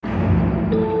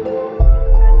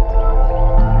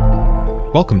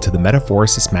Welcome to the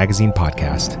Metaphorosis Magazine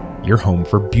podcast, your home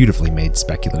for beautifully made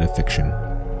speculative fiction.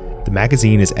 The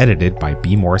magazine is edited by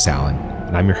B. Morris Allen,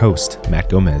 and I'm your host, Matt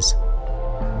Gomez.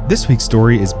 This week's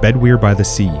story is Bedweer by the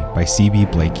Sea by C.B.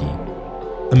 Blakey.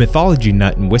 A mythology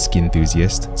nut and whiskey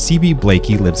enthusiast, C.B.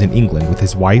 Blakey lives in England with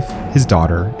his wife, his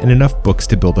daughter, and enough books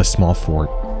to build a small fort.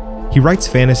 He writes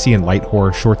fantasy and light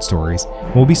horror short stories,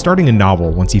 and will be starting a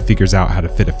novel once he figures out how to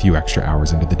fit a few extra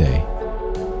hours into the day.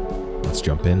 Let's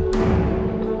jump in.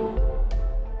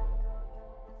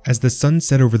 As the sun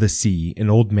set over the sea, an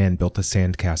old man built a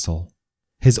sandcastle.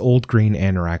 His old green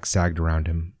anorak sagged around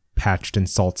him, patched and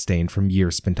salt-stained from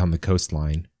years spent on the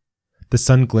coastline. The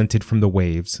sun glinted from the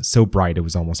waves, so bright it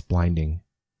was almost blinding.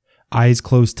 Eyes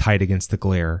closed tight against the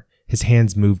glare, his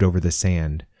hands moved over the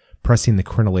sand, pressing the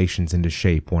crenellations into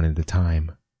shape one at a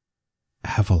time.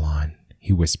 "Avalon,"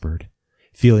 he whispered,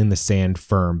 feeling the sand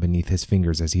firm beneath his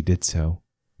fingers as he did so,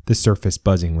 the surface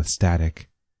buzzing with static.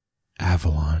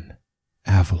 Avalon,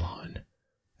 Avalon,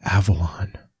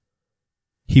 Avalon.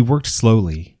 He worked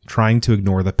slowly, trying to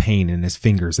ignore the pain in his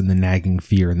fingers and the nagging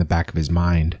fear in the back of his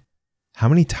mind. How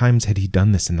many times had he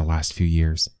done this in the last few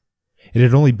years? It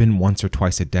had only been once or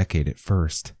twice a decade at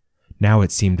first. Now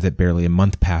it seemed that barely a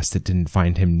month passed that didn't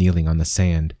find him kneeling on the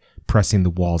sand, pressing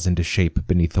the walls into shape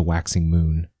beneath the waxing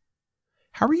moon.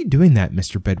 "How are you doing that,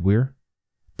 Mr. Bedweer?"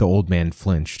 The old man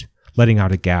flinched, letting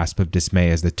out a gasp of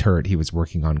dismay as the turret he was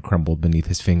working on crumbled beneath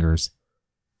his fingers.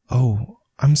 "Oh,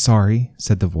 I'm sorry,"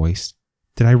 said the voice.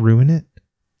 "Did I ruin it?"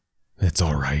 "It's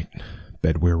all right,"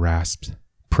 Bedweer rasped,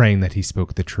 praying that he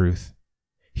spoke the truth.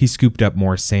 He scooped up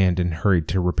more sand and hurried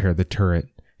to repair the turret,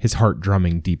 his heart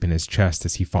drumming deep in his chest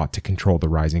as he fought to control the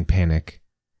rising panic.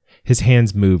 His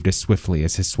hands moved as swiftly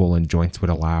as his swollen joints would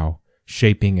allow,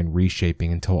 shaping and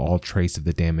reshaping until all trace of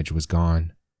the damage was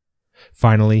gone.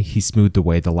 Finally, he smoothed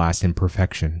away the last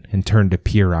imperfection and turned to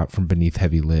peer out from beneath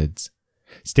heavy lids.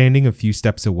 Standing a few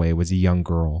steps away was a young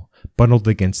girl, bundled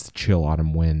against the chill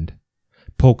autumn wind.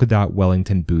 Polka-dot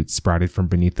Wellington boots sprouted from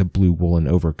beneath the blue woolen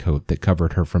overcoat that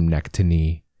covered her from neck to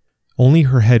knee. Only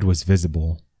her head was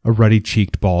visible, a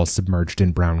ruddy-cheeked ball submerged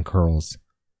in brown curls.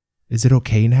 "Is it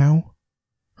okay now?"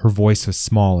 Her voice was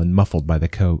small and muffled by the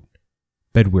coat.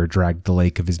 Bedweer dragged the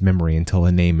lake of his memory until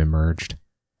a name emerged.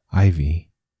 Ivy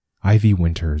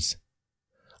Winters.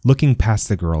 Looking past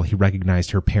the girl, he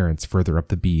recognized her parents further up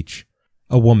the beach.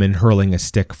 A woman hurling a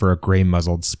stick for a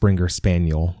gray-muzzled Springer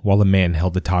Spaniel, while a man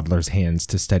held the toddler's hands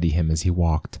to steady him as he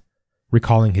walked.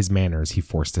 Recalling his manners, he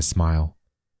forced a smile.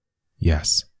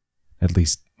 "Yes, at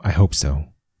least I hope so,"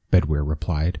 Bedweer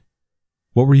replied.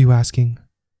 "What were you asking?"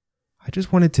 "I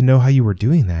just wanted to know how you were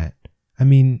doing that. I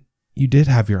mean, you did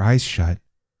have your eyes shut."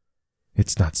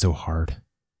 "It's not so hard."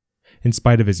 In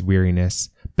spite of his weariness,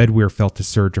 Bedweer felt a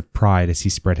surge of pride as he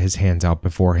spread his hands out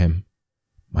before him.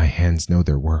 "My hands know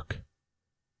their work."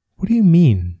 "What do you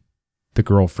mean?" The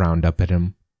girl frowned up at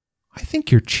him. "I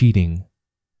think you're cheating."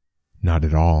 "Not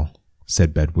at all,"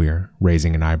 said Bedweer,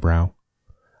 raising an eyebrow.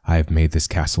 "I have made this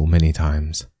castle many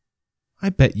times." "I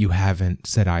bet you haven't,"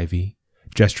 said Ivy,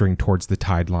 gesturing towards the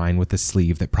tide line with a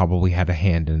sleeve that probably had a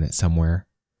hand in it somewhere.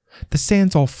 "The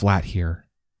sand's all flat here.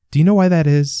 Do you know why that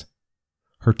is?"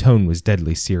 Her tone was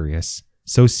deadly serious,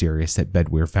 so serious that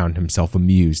Bedweer found himself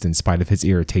amused in spite of his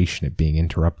irritation at being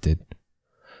interrupted.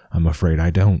 "I'm afraid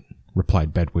I don't,"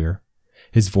 replied Bedweer,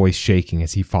 his voice shaking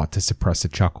as he fought to suppress a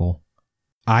chuckle.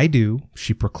 "I do,"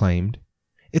 she proclaimed.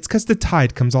 "It's 'cause the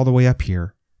tide comes all the way up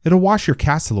here. It'll wash your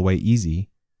castle away easy.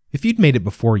 If you'd made it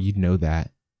before, you'd know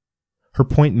that." Her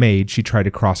point made, she tried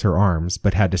to cross her arms,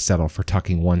 but had to settle for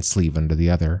tucking one sleeve under the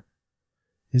other.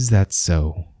 "Is that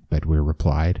so?" Bedweer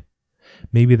replied.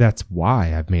 "Maybe that's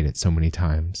why I've made it so many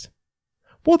times."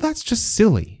 "Well, that's just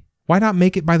silly. Why not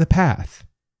make it by the path?"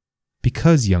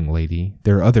 "Because, young lady,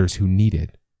 there are others who need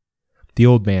it." The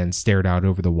old man stared out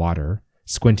over the water,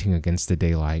 squinting against the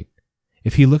daylight.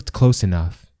 If he looked close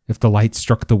enough, if the light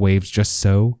struck the waves just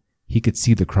so, he could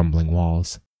see the crumbling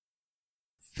walls.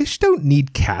 "Fish don't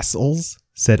need castles,"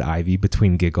 said Ivy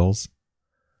between giggles.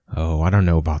 "Oh, I don't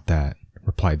know about that,"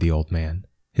 replied the old man,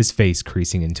 his face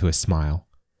creasing into a smile.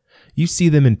 "You see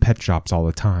them in pet shops all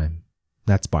the time.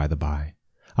 That's by the by.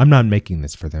 I'm not making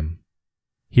this for them."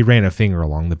 He ran a finger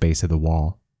along the base of the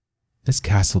wall. "This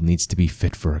castle needs to be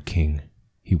fit for a king,"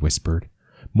 he whispered,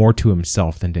 more to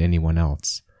himself than to anyone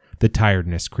else, the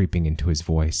tiredness creeping into his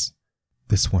voice.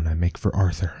 "This one I make for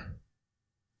Arthur."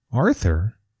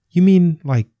 "Arthur? You mean,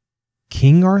 like,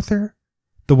 King Arthur?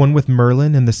 The one with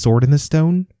Merlin and the sword in the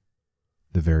stone?"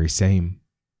 "The very same."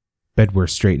 Bedweer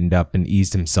straightened up and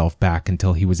eased himself back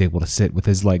until he was able to sit with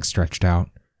his legs stretched out.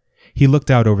 He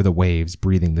looked out over the waves,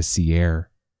 breathing the sea air.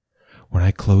 When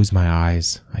I close my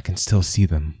eyes, I can still see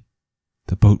them.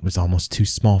 The boat was almost too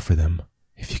small for them,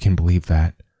 if you can believe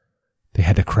that. They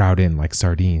had to crowd in like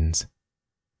sardines.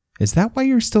 Is that why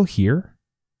you're still here?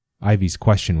 Ivy's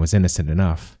question was innocent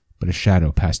enough, but a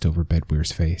shadow passed over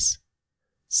Bedwyer's face.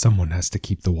 Someone has to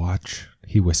keep the watch,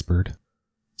 he whispered.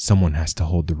 Someone has to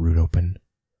hold the route open.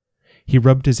 He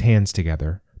rubbed his hands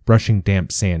together, brushing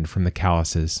damp sand from the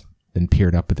calluses, then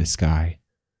peered up at the sky.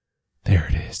 There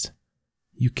it is.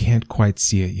 You can't quite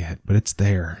see it yet, but it's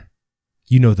there.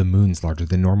 You know the moon's larger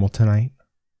than normal tonight?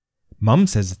 Mum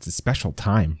says it's a special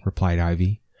time, replied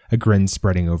Ivy, a grin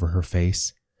spreading over her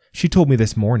face. She told me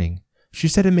this morning. She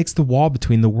said it makes the wall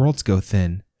between the worlds go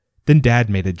thin. Then Dad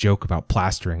made a joke about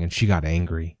plastering and she got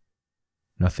angry.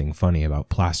 Nothing funny about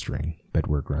plastering,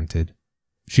 Bedwyr grunted.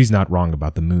 She's not wrong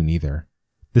about the moon either.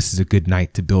 This is a good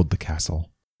night to build the castle.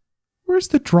 Where's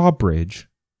the drawbridge?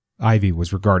 Ivy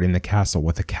was regarding the castle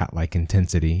with a cat-like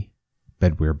intensity.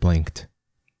 Bedwyr blinked.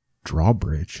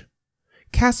 Drawbridge?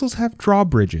 Castles have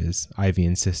drawbridges, Ivy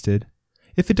insisted.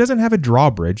 If it doesn't have a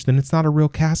drawbridge, then it's not a real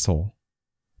castle.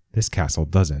 This castle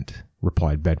doesn't,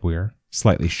 replied Bedwyr,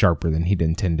 slightly sharper than he'd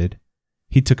intended.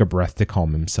 He took a breath to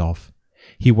calm himself.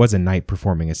 He was a knight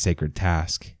performing a sacred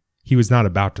task. He was not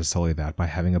about to sully that by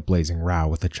having a blazing row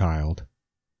with a child.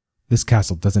 This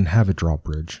castle doesn't have a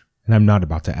drawbridge, and I'm not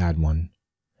about to add one.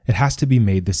 It has to be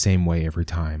made the same way every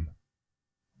time.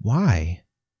 Why?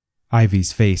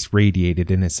 Ivy's face radiated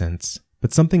innocence,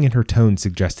 but something in her tone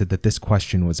suggested that this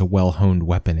question was a well-honed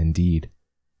weapon indeed.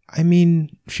 I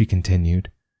mean, she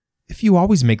continued, if you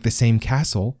always make the same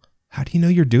castle, how do you know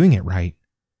you're doing it right?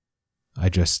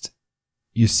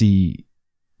 You see,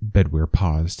 Bedwyr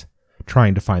paused,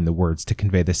 trying to find the words to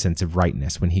convey the sense of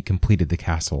rightness when he completed the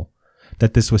castle,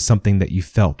 that this was something that you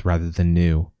felt rather than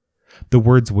knew. The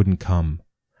words wouldn't come.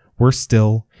 Worse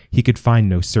still, he could find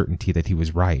no certainty that he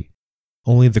was right,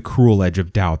 only the cruel edge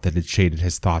of doubt that had shaded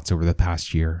his thoughts over the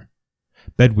past year.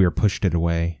 Bedwyr pushed it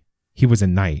away. He was a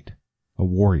knight, a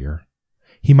warrior.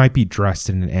 He might be dressed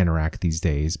in an anorak these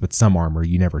days, but some armor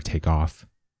you never take off.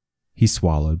 He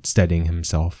swallowed, steadying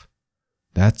himself.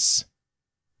 That's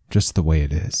just the way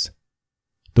it is.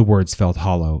 The words felt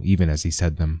hollow even as he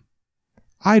said them.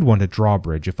 I'd want a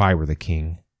drawbridge if I were the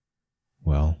king.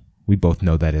 Well, we both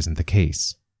know that isn't the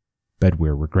case.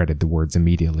 Bedwyr regretted the words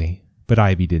immediately, but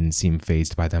Ivy didn't seem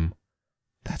fazed by them.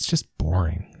 That's just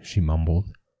boring, she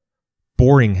mumbled.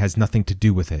 Boring has nothing to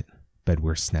do with it,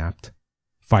 Bedwyr snapped,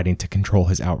 fighting to control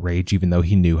his outrage even though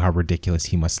he knew how ridiculous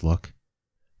he must look.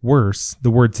 Worse, the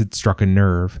words had struck a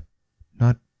nerve.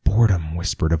 Not boredom,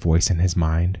 whispered a voice in his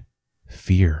mind.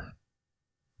 Fear.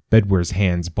 Bedwyr's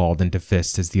hands balled into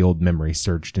fists as the old memory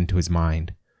surged into his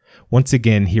mind. Once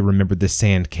again, he remembered the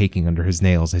sand caking under his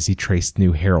nails as he traced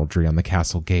new heraldry on the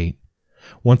castle gate.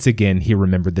 Once again, he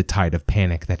remembered the tide of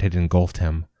panic that had engulfed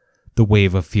him, the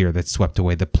wave of fear that swept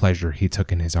away the pleasure he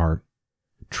took in his art.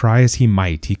 Try as he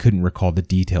might, he couldn't recall the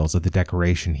details of the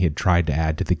decoration he had tried to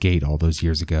add to the gate all those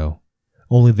years ago.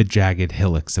 Only the jagged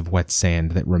hillocks of wet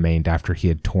sand that remained after he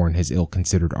had torn his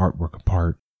ill-considered artwork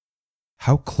apart.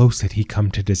 How close had he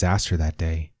come to disaster that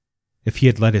day? If he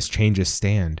had let his changes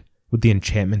stand, would the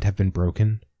enchantment have been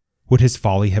broken? Would his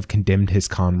folly have condemned his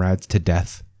comrades to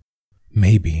death?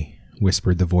 Maybe,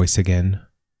 whispered the voice again.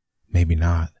 Maybe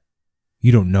not.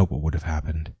 You don't know what would have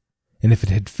happened. And if it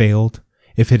had failed,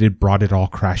 if it had brought it all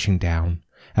crashing down,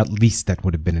 at least that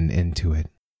would have been an end to it.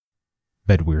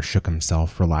 Bedwyr shook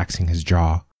himself, relaxing his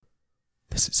jaw.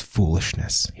 This is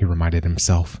foolishness, he reminded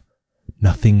himself.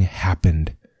 Nothing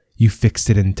happened. You fixed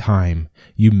it in time.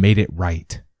 You made it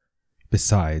right.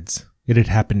 Besides, it had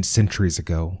happened centuries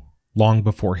ago, long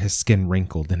before his skin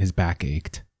wrinkled and his back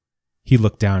ached. He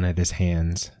looked down at his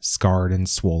hands, scarred and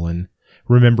swollen,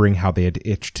 remembering how they had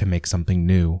itched to make something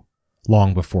new,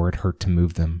 long before it hurt to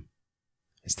move them.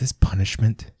 Is this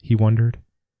punishment? He wondered.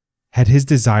 Had his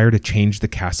desire to change the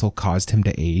castle caused him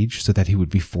to age so that he would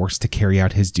be forced to carry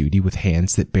out his duty with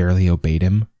hands that barely obeyed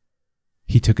him?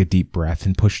 He took a deep breath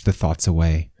and pushed the thoughts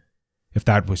away. If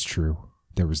that was true,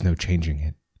 there was no changing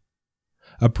it.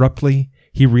 Abruptly,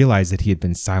 he realized that he had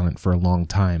been silent for a long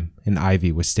time, and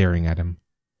Ivy was staring at him.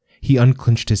 He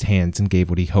unclenched his hands and gave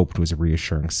what he hoped was a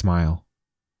reassuring smile.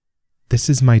 This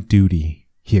is my duty,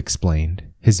 he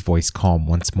explained, his voice calm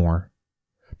once more.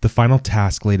 The final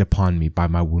task laid upon me by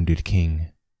my wounded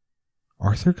king.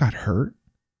 Arthur got hurt?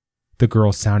 The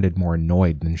girl sounded more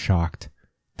annoyed than shocked.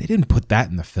 They didn't put that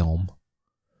in the film.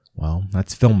 Well,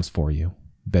 that's films for you,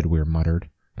 Bedwyr muttered,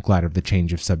 glad of the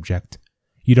change of subject.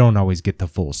 You don't always get the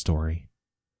full story.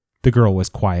 The girl was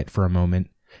quiet for a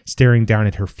moment, staring down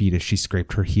at her feet as she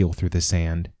scraped her heel through the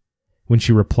sand. When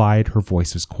she replied, her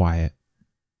voice was quiet.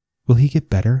 Will he get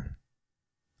better?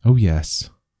 Oh yes,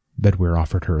 Bedwyr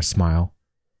offered her a smile.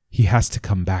 He has to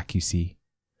come back, you see.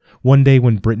 One day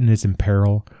when Britain is in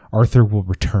peril, Arthur will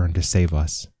return to save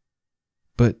us.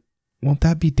 But won't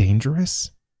that be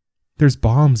dangerous? There's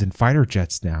bombs and fighter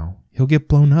jets now. He'll get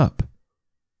blown up.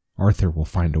 Arthur will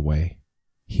find a way.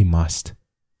 He must.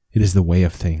 It is the way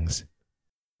of things.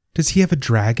 Does he have a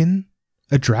dragon?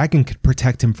 A dragon could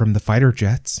protect him from the fighter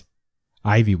jets.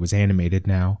 Ivy was animated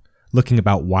now, looking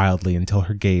about wildly until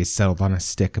her gaze settled on a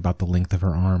stick about the length of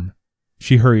her arm.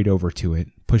 She hurried over to it,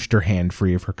 pushed her hand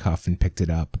free of her cuff and picked it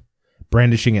up.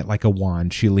 Brandishing it like a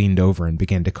wand, she leaned over and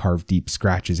began to carve deep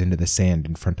scratches into the sand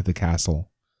in front of the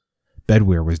castle.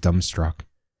 Bedwyr was dumbstruck.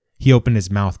 He opened his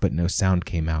mouth, but no sound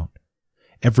came out.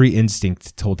 Every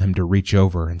instinct told him to reach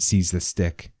over and seize the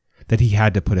stick, that he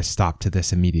had to put a stop to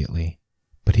this immediately.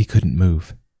 But he couldn't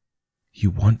move. You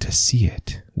want to see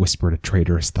it, whispered a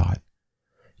traitorous thought.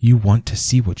 You want to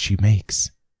see what she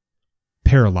makes.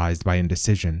 Paralyzed by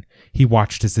indecision, he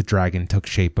watched as the dragon took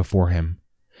shape before him.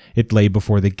 It lay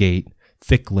before the gate,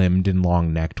 thick-limbed and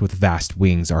long-necked with vast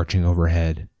wings arching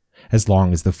overhead, as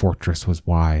long as the fortress was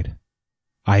wide.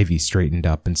 Ivy straightened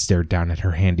up and stared down at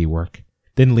her handiwork,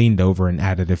 then leaned over and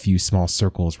added a few small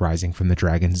circles rising from the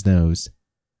dragon's nose.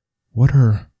 What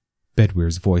are...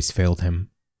 Bedwyr's voice failed him.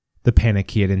 The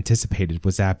panic he had anticipated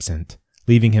was absent,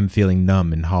 leaving him feeling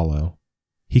numb and hollow.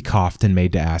 He coughed and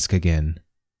made to ask again.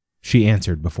 She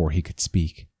answered before he could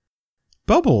speak.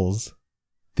 Bubbles!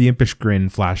 The impish grin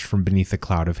flashed from beneath a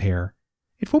cloud of hair.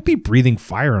 It won't be breathing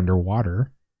fire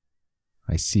underwater.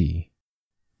 I see.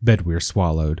 Bedwyr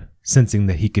swallowed, sensing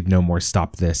that he could no more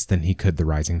stop this than he could the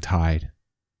rising tide.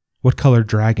 What color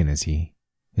dragon is he?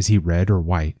 Is he red or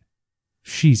white?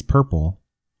 She's purple.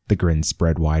 The grin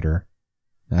spread wider.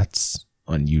 That's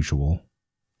unusual,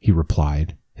 he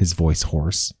replied, his voice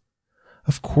hoarse.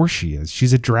 Of course she is.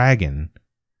 She's a dragon.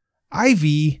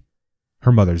 Ivy!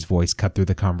 Her mother's voice cut through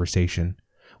the conversation.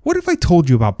 What if I told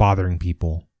you about bothering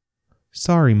people?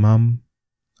 Sorry, Mum.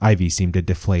 Ivy seemed to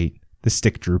deflate, the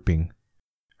stick drooping.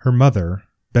 Her mother,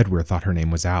 Bedwyr thought her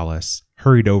name was Alice,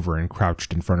 hurried over and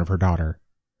crouched in front of her daughter.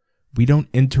 We don't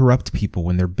interrupt people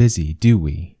when they're busy, do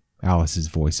we? Alice's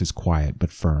voice was quiet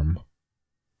but firm.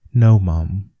 No,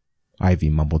 Mum, Ivy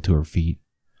mumbled to her feet.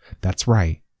 That's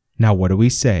right. Now what do we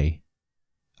say?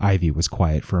 Ivy was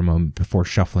quiet for a moment before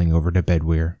shuffling over to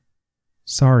Bedwyr.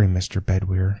 Sorry, Mr.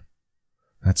 Bedwyr.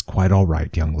 That's quite all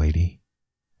right, young lady.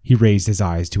 He raised his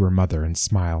eyes to her mother and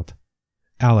smiled.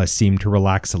 Alice seemed to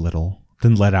relax a little,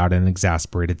 then let out an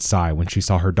exasperated sigh when she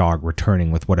saw her dog returning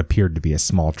with what appeared to be a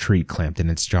small treat clamped in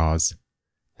its jaws.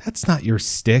 That's not your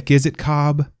stick, is it,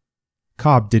 Cobb?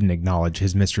 Cobb didn't acknowledge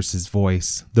his mistress's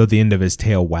voice, though the end of his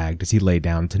tail wagged as he lay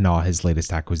down to gnaw his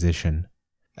latest acquisition.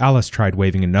 Alice tried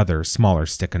waving another, smaller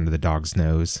stick under the dog's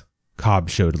nose. Cobb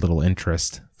showed little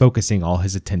interest, focusing all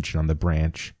his attention on the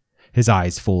branch, his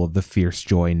eyes full of the fierce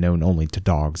joy known only to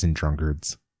dogs and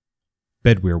drunkards.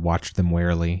 Bedwyr watched them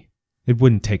warily. It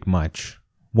wouldn't take much.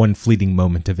 One fleeting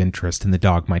moment of interest and the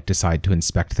dog might decide to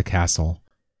inspect the castle.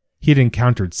 He had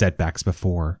encountered setbacks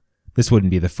before. This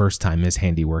wouldn't be the first time his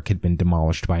handiwork had been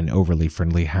demolished by an overly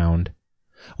friendly hound.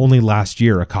 Only last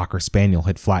year a cocker spaniel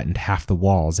had flattened half the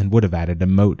walls and would have added a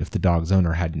moat if the dog's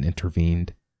owner hadn't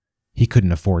intervened. He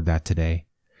couldn't afford that today.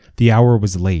 The hour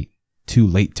was late, too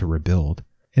late to rebuild,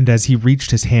 and as he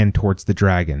reached his hand towards the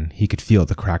dragon, he could feel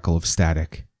the crackle of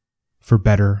static. For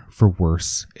better, for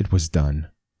worse, it was done.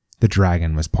 The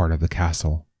dragon was part of the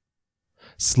castle.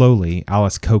 Slowly,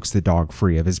 Alice coaxed the dog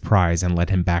free of his prize and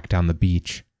led him back down the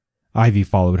beach. Ivy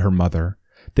followed her mother,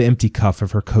 the empty cuff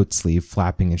of her coat sleeve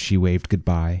flapping as she waved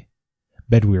goodbye.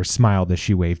 Bedwyr smiled as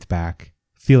she waved back,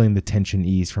 feeling the tension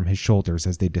ease from his shoulders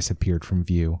as they disappeared from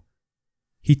view.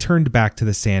 He turned back to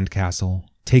the sand castle,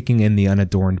 taking in the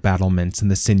unadorned battlements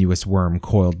and the sinuous worm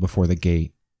coiled before the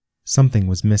gate. Something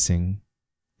was missing.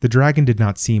 The dragon did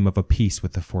not seem of a piece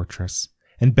with the fortress,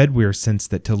 and Bedwyr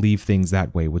sensed that to leave things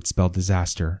that way would spell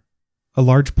disaster. A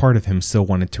large part of him still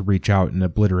wanted to reach out and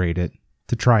obliterate it,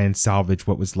 to try and salvage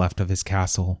what was left of his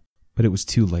castle, but it was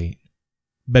too late.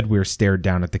 Bedwyr stared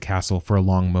down at the castle for a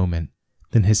long moment,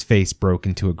 then his face broke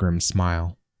into a grim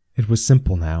smile. It was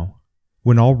simple now.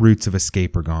 When all routes of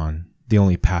escape are gone, the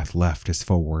only path left is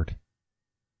forward.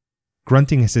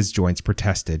 Grunting as his joints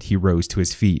protested, he rose to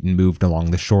his feet and moved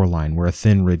along the shoreline where a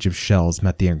thin ridge of shells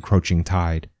met the encroaching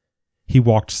tide. He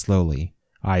walked slowly,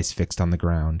 eyes fixed on the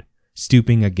ground,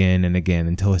 stooping again and again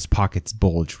until his pockets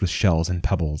bulged with shells and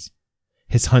pebbles.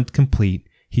 His hunt complete,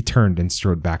 he turned and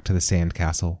strode back to the sand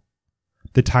castle.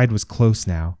 The tide was close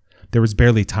now. There was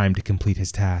barely time to complete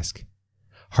his task.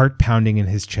 Heart pounding in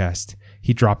his chest,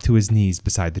 he dropped to his knees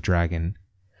beside the dragon.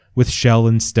 With shell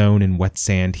and stone and wet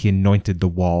sand, he anointed the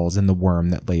walls and the worm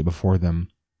that lay before them,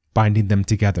 binding them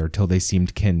together till they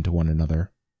seemed kin to one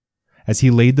another. As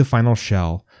he laid the final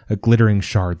shell, a glittering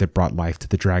shard that brought life to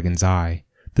the dragon's eye,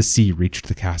 the sea reached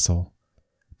the castle.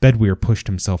 Bedwyr pushed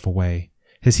himself away,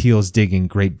 his heels digging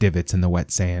great divots in the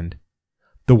wet sand.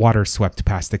 The water swept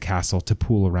past the castle to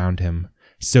pool around him,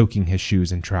 soaking his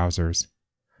shoes and trousers.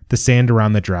 The sand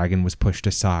around the dragon was pushed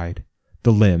aside,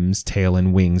 the limbs, tail,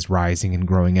 and wings rising and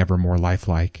growing ever more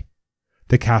lifelike.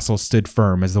 The castle stood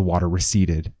firm as the water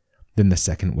receded. Then the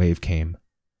second wave came.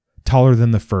 Taller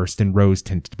than the first and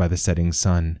rose-tinted by the setting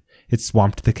sun, it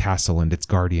swamped the castle and its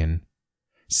guardian.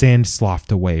 Sand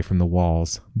sloughed away from the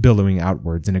walls, billowing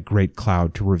outwards in a great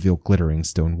cloud to reveal glittering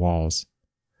stone walls.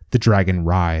 The dragon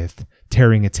writhed,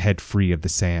 tearing its head free of the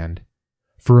sand.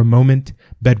 For a moment,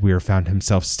 Bedwyr found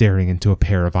himself staring into a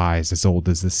pair of eyes as old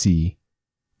as the sea.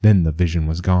 Then the vision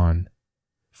was gone.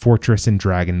 Fortress and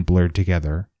dragon blurred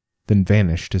together, then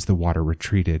vanished as the water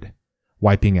retreated,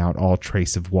 wiping out all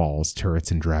trace of walls,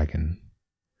 turrets, and dragon.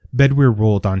 Bedwyr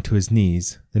rolled onto his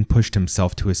knees, then pushed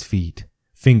himself to his feet,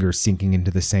 fingers sinking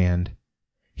into the sand.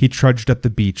 He trudged up the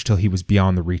beach till he was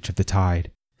beyond the reach of the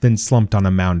tide, then slumped on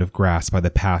a mound of grass by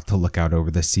the path to look out over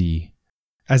the sea.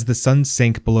 As the sun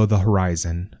sank below the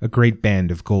horizon, a great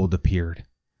band of gold appeared,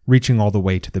 reaching all the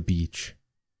way to the beach.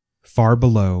 Far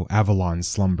below, Avalon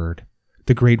slumbered,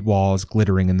 the great walls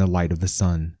glittering in the light of the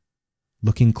sun.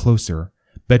 Looking closer,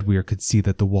 Bedwyr could see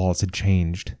that the walls had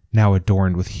changed, now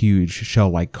adorned with huge,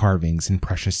 shell-like carvings and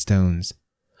precious stones.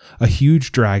 A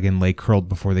huge dragon lay curled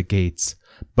before the gates,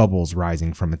 bubbles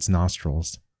rising from its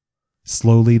nostrils.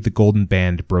 Slowly, the golden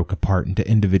band broke apart into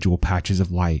individual patches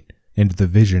of light, and the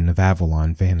vision of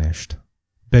Avalon vanished.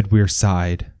 Bedwyr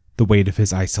sighed, the weight of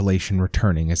his isolation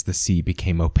returning as the sea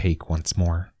became opaque once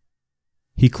more.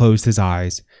 He closed his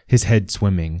eyes, his head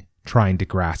swimming, trying to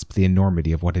grasp the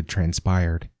enormity of what had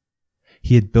transpired.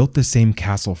 He had built the same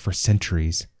castle for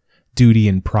centuries, duty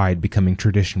and pride becoming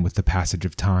tradition with the passage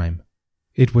of time.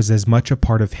 It was as much a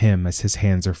part of him as his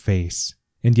hands or face,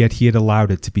 and yet he had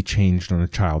allowed it to be changed on a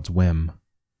child's whim.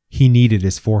 He kneaded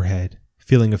his forehead,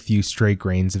 feeling a few stray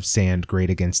grains of sand grate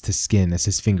against his skin as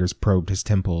his fingers probed his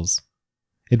temples.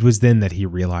 It was then that he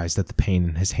realized that the pain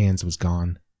in his hands was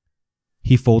gone.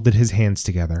 He folded his hands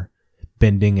together,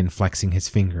 bending and flexing his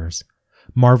fingers,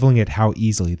 marveling at how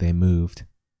easily they moved.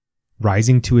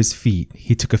 Rising to his feet,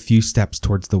 he took a few steps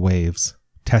towards the waves,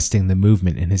 testing the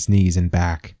movement in his knees and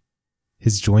back.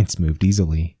 His joints moved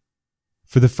easily.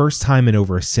 For the first time in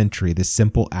over a century, the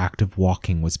simple act of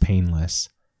walking was painless.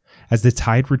 As the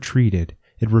tide retreated,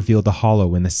 it revealed a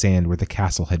hollow in the sand where the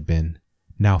castle had been,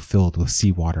 now filled with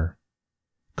seawater.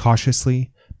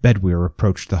 Cautiously, Bedwyr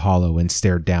approached the hollow and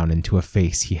stared down into a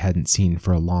face he hadn't seen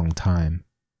for a long time.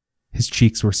 His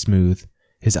cheeks were smooth,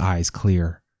 his eyes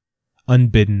clear.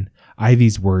 Unbidden,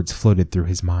 Ivy's words floated through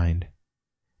his mind.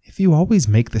 "If you always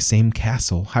make the same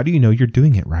castle, how do you know you're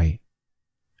doing it right?"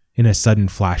 In a sudden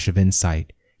flash of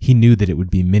insight, he knew that it would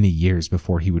be many years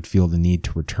before he would feel the need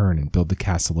to return and build the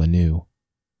castle anew.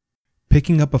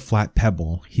 Picking up a flat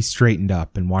pebble, he straightened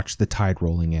up and watched the tide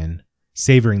rolling in,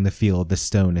 savoring the feel of the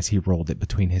stone as he rolled it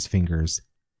between his fingers.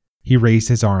 He raised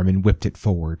his arm and whipped it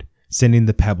forward, sending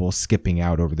the pebble skipping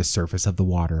out over the surface of the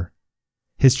water.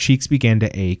 His cheeks began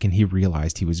to ache and he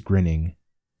realized he was grinning.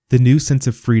 The new sense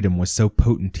of freedom was so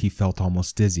potent he felt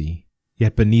almost dizzy,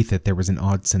 yet beneath it there was an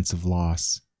odd sense of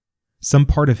loss. Some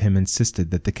part of him insisted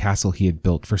that the castle he had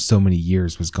built for so many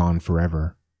years was gone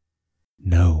forever.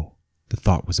 No, the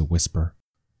thought was a whisper.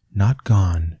 Not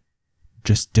gone,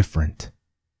 just different.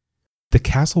 The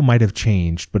castle might have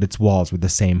changed, but its walls were the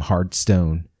same hard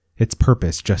stone, its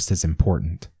purpose just as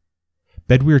important.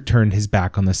 Bedwyr turned his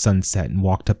back on the sunset and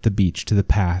walked up the beach to the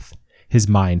path, his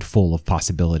mind full of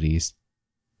possibilities.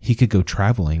 He could go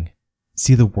traveling,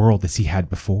 see the world as he had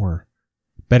before.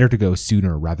 Better to go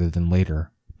sooner rather than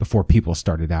later, before people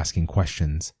started asking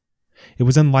questions. It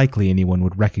was unlikely anyone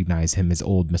would recognize him as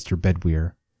old Mr.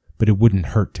 Bedwyr, but it wouldn't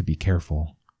hurt to be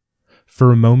careful.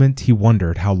 For a moment he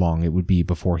wondered how long it would be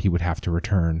before he would have to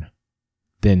return.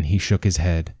 Then he shook his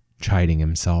head, chiding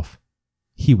himself.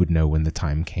 He would know when the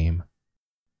time came.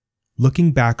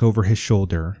 Looking back over his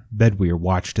shoulder, Bedwyr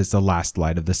watched as the last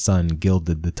light of the sun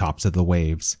gilded the tops of the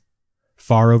waves.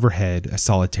 Far overhead, a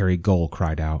solitary gull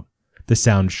cried out, the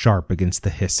sound sharp against the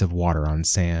hiss of water on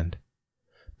sand.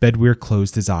 Bedwyr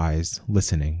closed his eyes,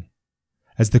 listening.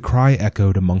 As the cry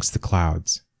echoed amongst the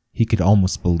clouds, he could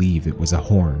almost believe it was a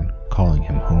horn calling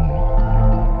him home.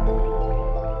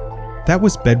 That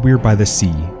was Bedwyr by the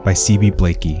Sea by C.B.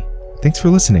 Blakey. Thanks for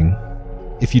listening.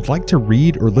 If you'd like to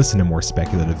read or listen to more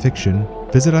speculative fiction,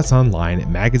 visit us online at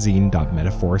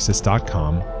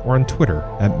magazine.metaphorosis.com or on Twitter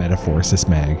at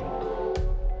metaphorosismag.